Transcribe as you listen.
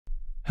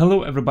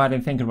Hello everybody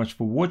and thank you very much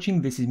for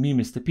watching. This is me,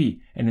 Mr.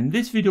 P, and in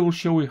this video I'll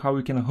show you how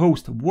you can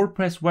host a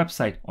WordPress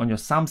website on your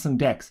Samsung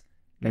DeX.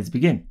 Let's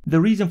begin. The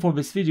reason for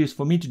this video is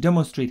for me to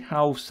demonstrate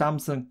how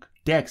Samsung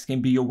DeX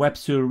can be your web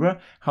server,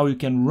 how you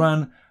can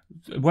run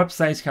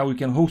websites, how you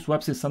can host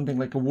websites, something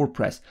like a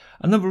WordPress.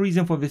 Another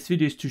reason for this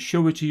video is to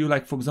show it to you,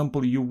 like for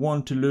example, you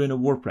want to learn a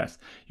WordPress,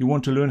 you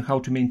want to learn how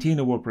to maintain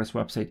a WordPress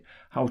website,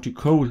 how to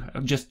code,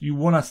 just you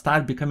want to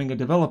start becoming a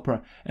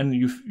developer and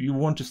you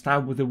want to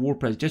start with a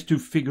WordPress just to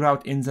figure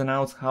out ins and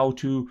outs how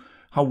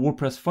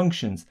WordPress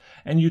functions,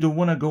 and you don't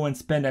want to go and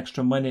spend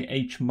extra money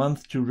each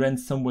month to rent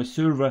somewhere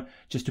server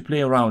just to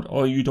play around,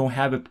 or you don't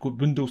have a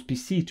Windows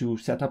PC to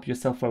set up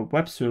yourself a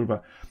web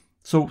server.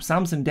 So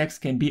Samsung DeX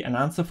can be an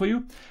answer for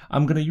you.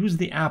 I'm going to use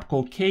the app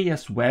called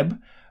KSWeb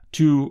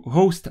to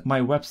host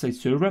my website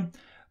server.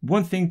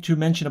 One thing to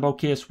mention about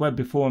KSWeb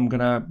before I'm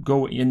going to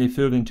go any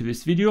further into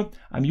this video,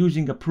 I'm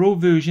using a pro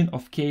version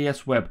of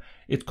KSWeb.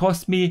 It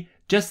cost me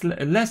just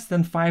less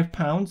than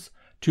 £5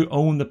 to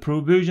own the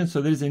pro version,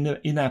 so there's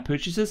in-app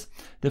purchases.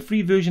 The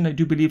free version, I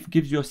do believe,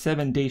 gives you a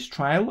 7 days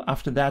trial.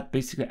 After that,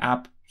 basically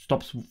app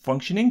stops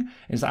functioning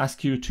and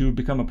asks you to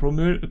become a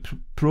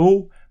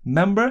pro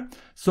member.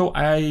 So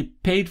I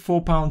paid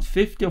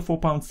 £4.50 or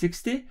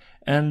 £4.60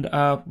 and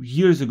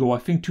years ago, I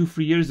think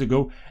 2-3 years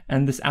ago,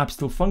 and this app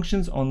still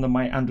functions on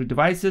my Android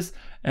devices,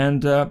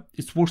 and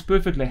it works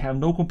perfectly. I have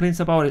no complaints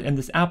about it, and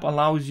this app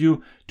allows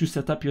you to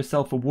set up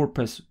yourself a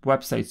WordPress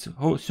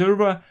website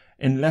server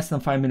in less than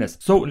 5 minutes.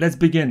 So let's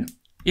begin.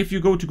 If you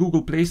go to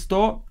Google Play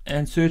Store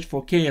and search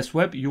for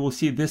KSWeb, you will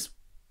see this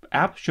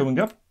app showing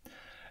up.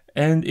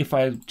 And if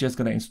I'm just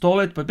gonna install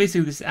it, but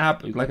basically this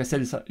app, like I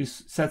said,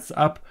 is sets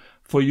up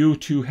for you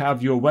to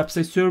have your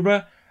website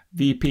server,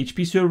 the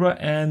PHP server,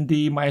 and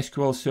the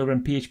MySQL server,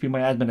 and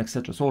PHPMyAdmin,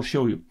 etc. So I'll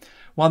show you.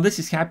 While this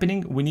is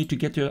happening, we need to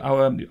get to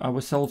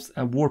ourselves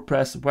a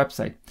WordPress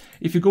website.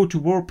 If you go to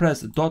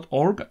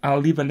wordpress.org, I'll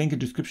leave a link in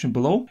the description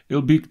below.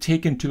 It'll be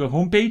taken to the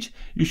homepage.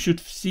 You should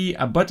see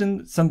a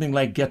button, something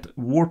like Get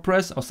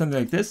WordPress or something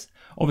like this.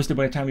 Obviously,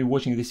 by the time you're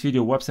watching this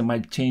video, website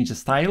might change the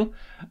style.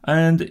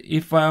 And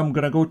if I'm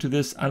gonna go to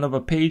this another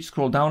page,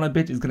 scroll down a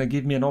bit, it's gonna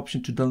give me an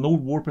option to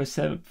download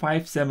WordPress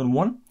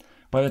 5.7.1.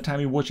 By the time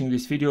you're watching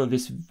this video,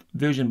 this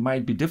version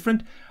might be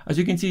different. As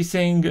you can see,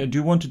 saying, do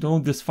you want to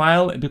download this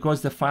file?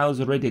 Because the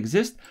files already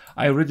exist.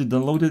 I already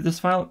downloaded this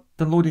file.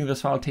 Downloading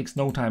this file takes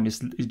no time. It's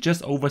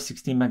just over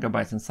 16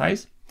 megabytes in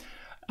size.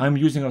 I'm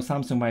using our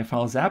Samsung My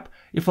Files app.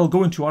 If I'll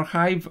go into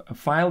archive a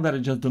file that I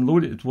just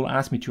downloaded, it will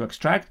ask me to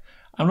extract.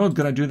 I'm not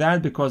gonna do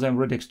that because I'm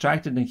already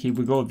extracted, and here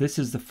we go. This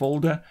is the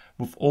folder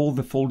with all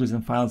the folders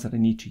and files that I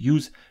need to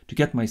use to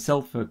get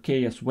myself a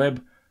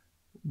KSWeb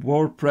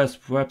WordPress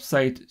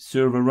website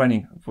server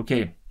running.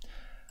 Okay,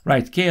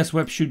 right,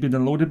 KSWeb should be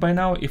downloaded by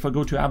now. If I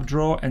go to app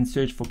drawer and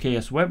search for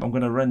KSWeb, I'm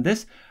going to run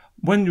this.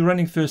 When you're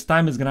running first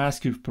time, it's going to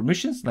ask you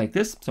permissions like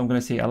this, so I'm going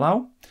to say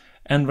allow.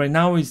 And right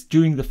now it's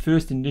doing the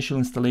first initial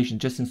installation,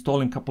 just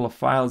installing a couple of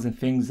files and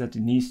things that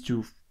it needs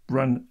to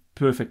run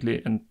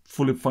perfectly and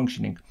fully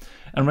functioning.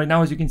 And right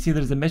now, as you can see,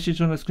 there's a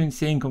message on the screen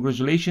saying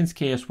congratulations,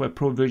 KSWeb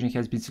Pro version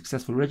has been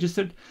successfully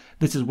registered.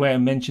 This is where I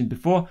mentioned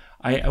before,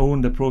 I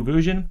own the Pro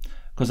version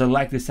because I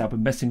like this app.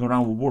 I'm messing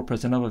around with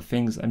WordPress and other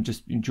things. I'm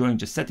just enjoying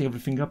just setting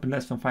everything up in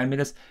less than 5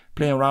 minutes,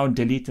 playing around,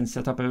 delete and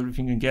set up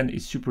everything again.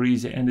 It's super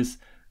easy, and it's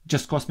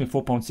just cost me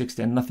 £4.60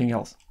 and nothing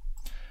else.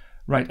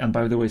 Right, and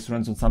by the way, it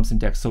runs on Samsung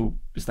DeX, so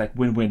it's like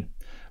win-win.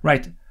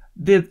 Right,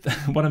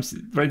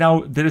 right now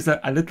there is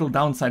a little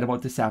downside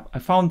about this app. I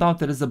found out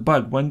there is a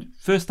bug when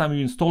first time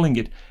you're installing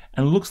it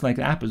and it looks like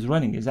the app is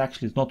running. It's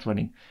actually not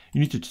running.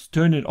 You need to just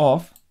turn it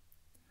off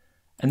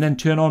and then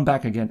turn on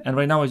back again. And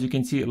right now, as you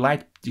can see,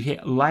 light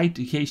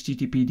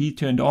HTTPD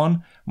turned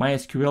on,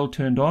 MySQL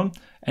turned on.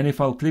 And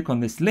if I'll click on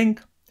this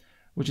link,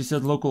 which is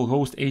says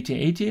localhost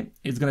 8080,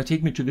 it's going to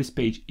take me to this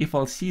page. If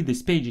I'll see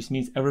this page, it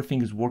means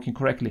everything is working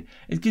correctly.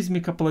 It gives me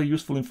a couple of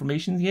useful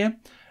information here.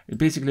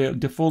 Basically, a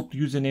default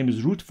username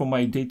is root for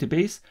my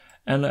database,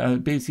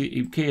 and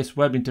basically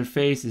KSWeb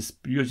interface is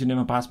username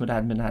and password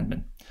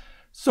admin.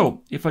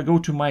 So if I go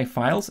to my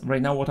files,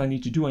 right now what I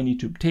need to do, I need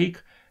to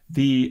take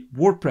the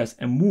WordPress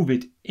and move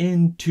it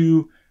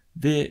into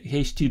the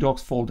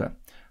htdocs folder.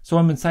 So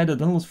I'm inside the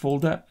downloads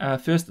folder.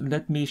 First,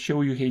 let me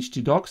show you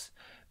htdocs.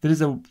 There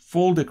is a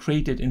folder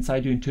created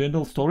inside your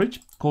internal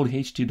storage called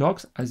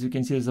htdocs. As you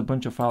can see, there's a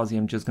bunch of files here.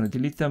 I'm just going to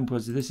delete them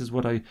because this is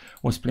what I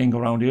was playing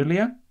around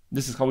earlier.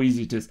 This is how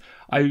easy it is.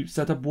 I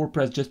set up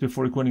WordPress just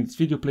before recording this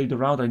video, played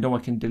around. I know I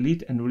can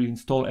delete and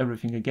reinstall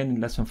everything again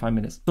in less than 5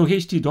 minutes. So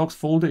htdocs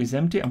folder is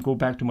empty. I'm going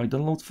back to my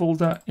downloads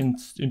folder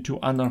into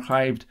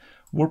unarchived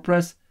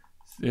WordPress.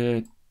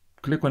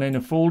 Click on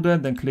any folder,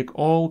 then click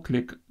all,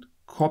 click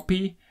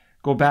copy,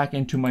 go back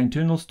into my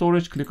internal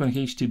storage, click on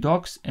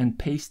htdocs and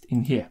paste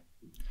in here.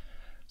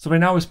 So right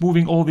now it's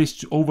moving all this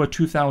to over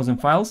 2000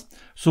 files.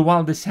 So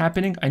while this is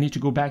happening, I need to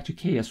go back to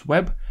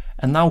KSWeb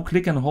and now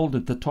click and hold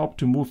at the top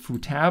to move through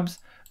tabs,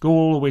 go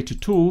all the way to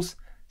tools,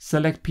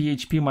 select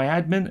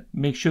PHPMyAdmin,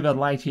 make sure that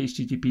light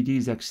HTTPD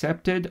is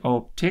accepted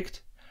or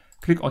ticked,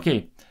 click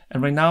OK.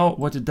 And right now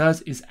what it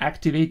does is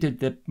activated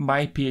the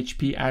my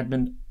PHP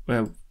admin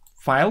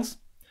files.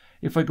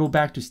 If I go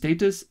back to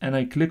status and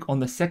I click on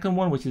the second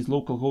one, which is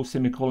localhost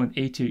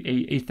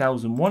 /80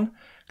 8001,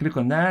 click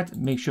on that,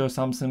 make sure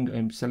Samsung,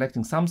 I'm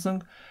selecting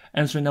Samsung,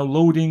 and so now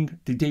loading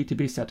the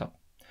database setup.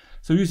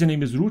 So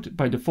username is root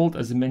by default,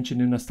 as I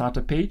mentioned in the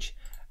starter page.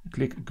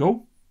 Click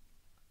go.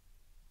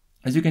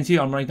 As you can see,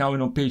 I'm right now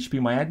in PHP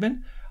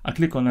MyAdmin. I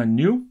click on a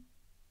new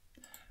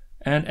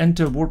and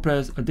enter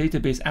WordPress a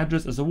database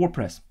address as a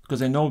WordPress,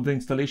 because I know the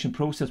installation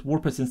process,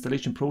 WordPress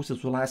installation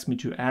process will ask me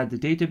to add the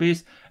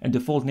database, and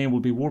default name will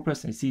be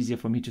WordPress. And it's easier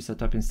for me to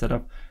set up instead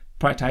of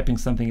typing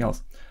something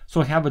else.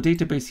 So I have a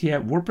database here,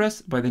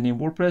 WordPress, by the name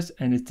WordPress,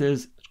 and it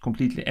is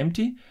completely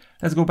empty.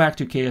 Let's go back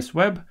to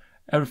KSWeb.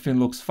 Everything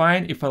looks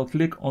fine. If I'll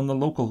click on the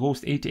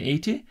localhost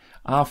 8080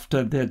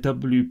 after the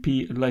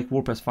WP like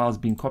WordPress files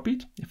being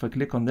copied, if I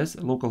click on this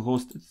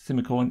localhost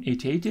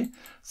 /8080,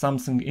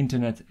 Samsung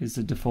Internet is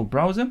the default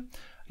browser.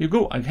 Here you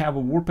go. I have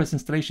a WordPress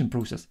installation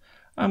process.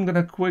 I'm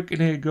gonna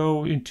quickly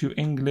go into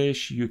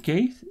English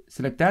UK,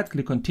 select that,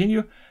 click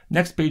continue.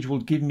 Next page will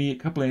give me a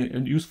couple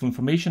of useful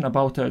information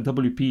about a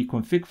WP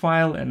config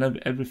file and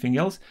everything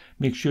else.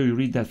 Make sure you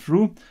read that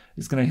through.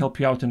 It's gonna help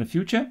you out in the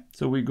future.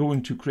 So we're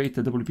going to create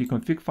the WP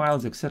config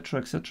files,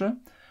 etc., etc.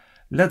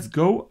 Let's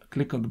go.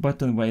 Click on the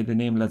button by the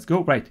name Let's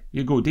Go. Right,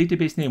 you go.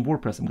 Database name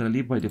WordPress. I'm gonna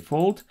leave by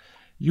default.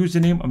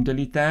 Username, I'm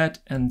delete that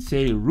and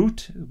say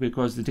root,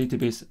 because the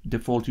database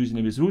default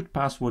username is root.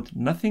 Password,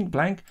 nothing,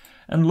 blank.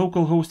 And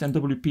localhost and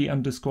WP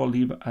underscore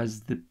leave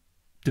as the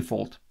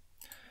default.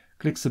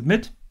 Click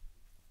submit.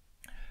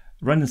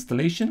 Run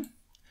installation.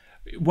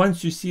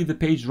 Once you see the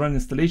page run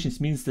installation,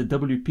 it means the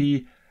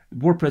WP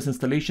WordPress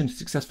installation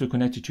successfully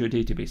connected to your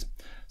database.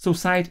 So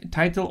site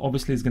title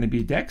obviously is going to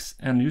be DeX,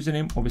 and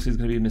username obviously is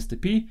going to be Mr.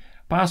 P.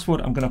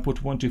 Password, I'm going to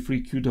put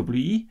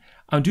 123QWE.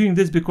 I'm doing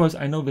this because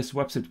I know this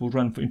website will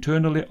run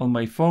internally on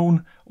my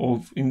phone,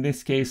 or in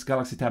this case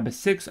Galaxy Tab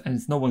S6, and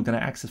it's no one going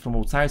to access from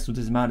outside, so it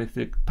doesn't matter if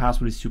the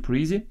password is super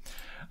easy.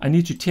 I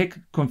need to tick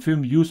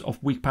confirm use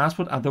of weak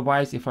password,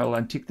 otherwise if I'll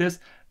untick this,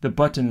 the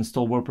button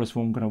install WordPress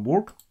won't going to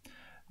work.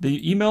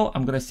 The email,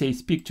 I'm going to say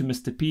speak to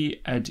Mr.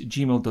 P at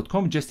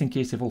gmail.com, just in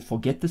case I will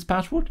forget this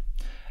password.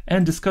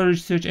 And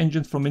discourage search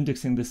engines from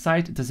indexing the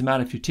site. It doesn't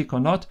matter if you tick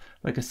or not.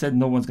 Like I said,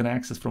 no one's going to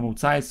access from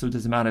outside, so it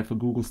doesn't matter if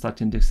Google starts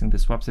indexing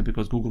this website,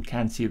 because Google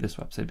can't see this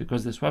website,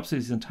 because this website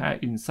is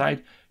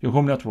inside your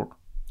home network.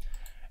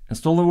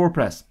 Install the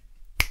WordPress.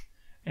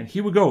 And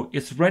here we go.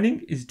 It's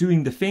running, it's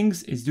doing the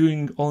things, it's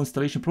doing all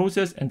installation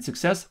process, and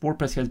success.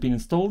 WordPress has been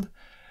installed.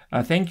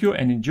 Thank you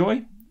and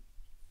enjoy.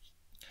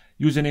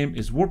 Username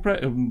is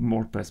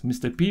WordPress,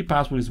 Mr. P.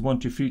 Password is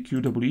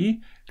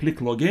 123QWE. Click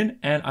login,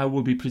 and I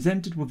will be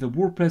presented with the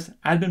WordPress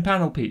admin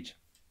panel page.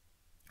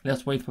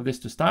 Let's wait for this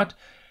to start.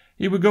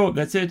 Here we go.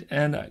 That's it,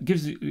 and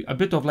gives you a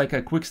bit of like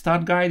a quick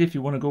start guide if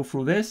you want to go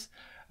through this.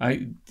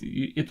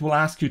 It will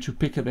ask you to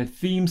pick the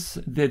themes,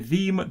 how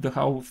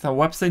the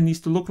website needs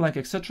to look like,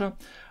 etc.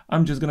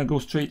 I'm just gonna go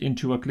straight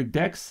into a click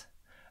DeX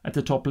at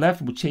the top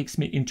left, which takes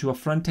me into a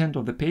front end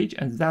of the page,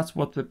 and that's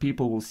what the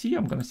people will see.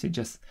 I'm gonna say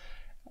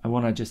I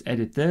want to just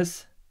edit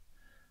this.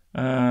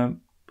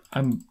 I'm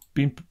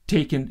being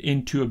taken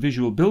into a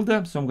visual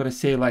builder, so I'm going to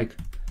say like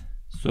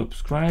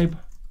subscribe,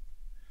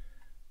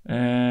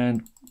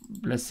 and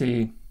let's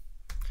say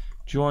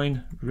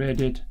join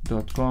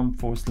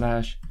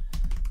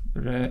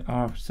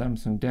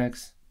reddit.com/Samsung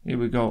DeX. Here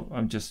we go.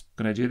 I'm just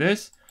going to do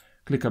this.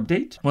 Click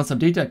update. Once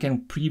updated, I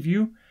can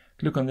preview.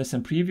 Click on this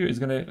and preview. It's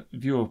going to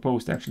view a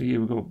post. Actually,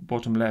 here we go,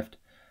 bottom left.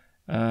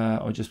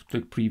 Or just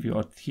click preview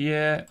out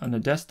here on the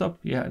desktop.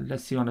 Yeah,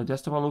 let's see on the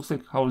desktop how it looks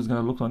like, how it's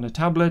going to look on the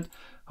tablet,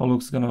 how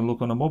it's going to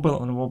look on a mobile.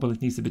 On a mobile,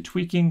 it needs a bit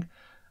tweaking.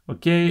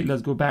 Okay,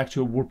 let's go back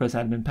to a WordPress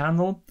admin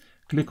panel.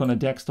 Click on the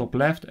desktop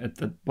left at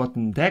the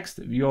button DeX.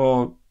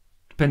 Your,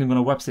 depending on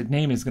a website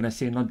name, is going to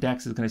say not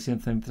DeX, it's going to say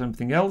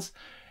something else.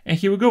 And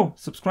here we go.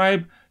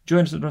 Subscribe,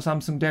 join the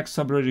Samsung DeX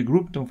subreddit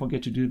group. Don't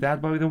forget to do that,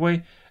 by the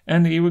way.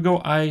 And here we go.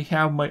 I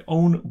have my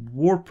own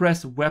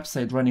WordPress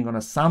website running on a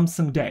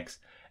Samsung DeX.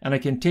 And I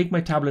can take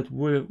my tablet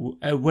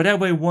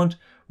whatever I want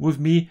with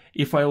me.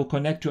 If I will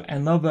connect to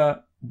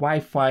another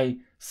Wi-Fi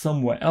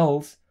somewhere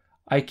else,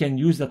 I can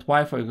use that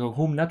Wi-Fi, the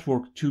home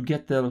network, to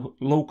get the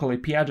local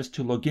IP address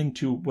to log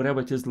into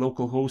whatever it is,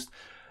 localhost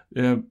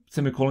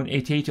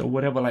 /8080 or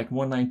whatever, like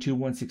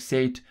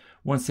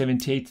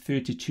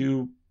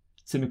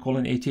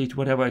 192.168.178.32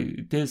 whatever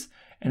it is,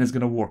 and it's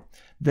going to work.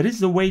 There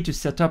is a way to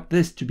set up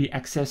this to be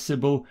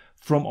accessible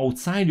from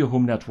outside your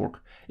home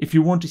network. If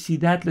you want to see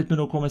that, let me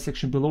know in the comment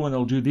section below and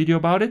I'll do a video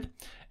about it.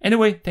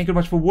 Anyway, thank you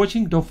very much for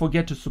watching. Don't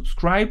forget to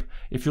subscribe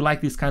if you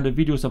like these kind of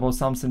videos about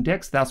Samsung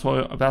DeX. That's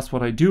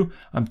what I do.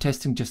 I'm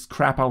testing just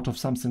crap out of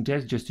Samsung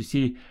DeX just to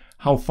see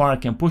how far I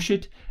can push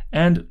it.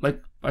 And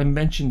like I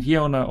mentioned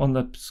here on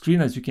the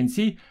screen, as you can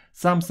see,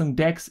 Samsung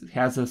DeX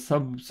has a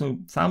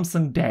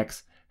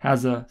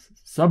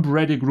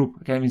subreddit group.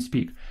 I can't even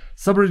speak.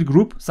 Subreddit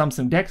group,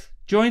 Samsung DeX.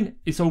 Join.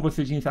 It's over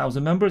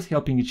 13,000 members,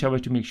 helping each other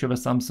to make sure that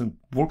Samsung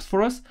works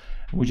for us.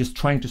 We're just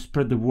trying to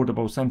spread the word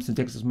about Samsung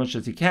DeX as much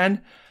as we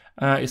can.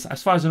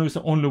 As far as I know, it's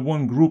only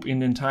one group in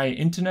the entire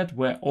internet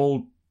where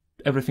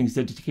everything's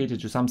dedicated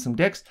to Samsung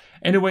DeX.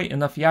 Anyway,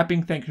 enough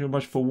yapping. Thank you very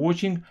much for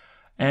watching,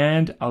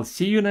 and I'll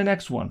see you in the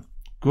next one.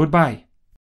 Goodbye.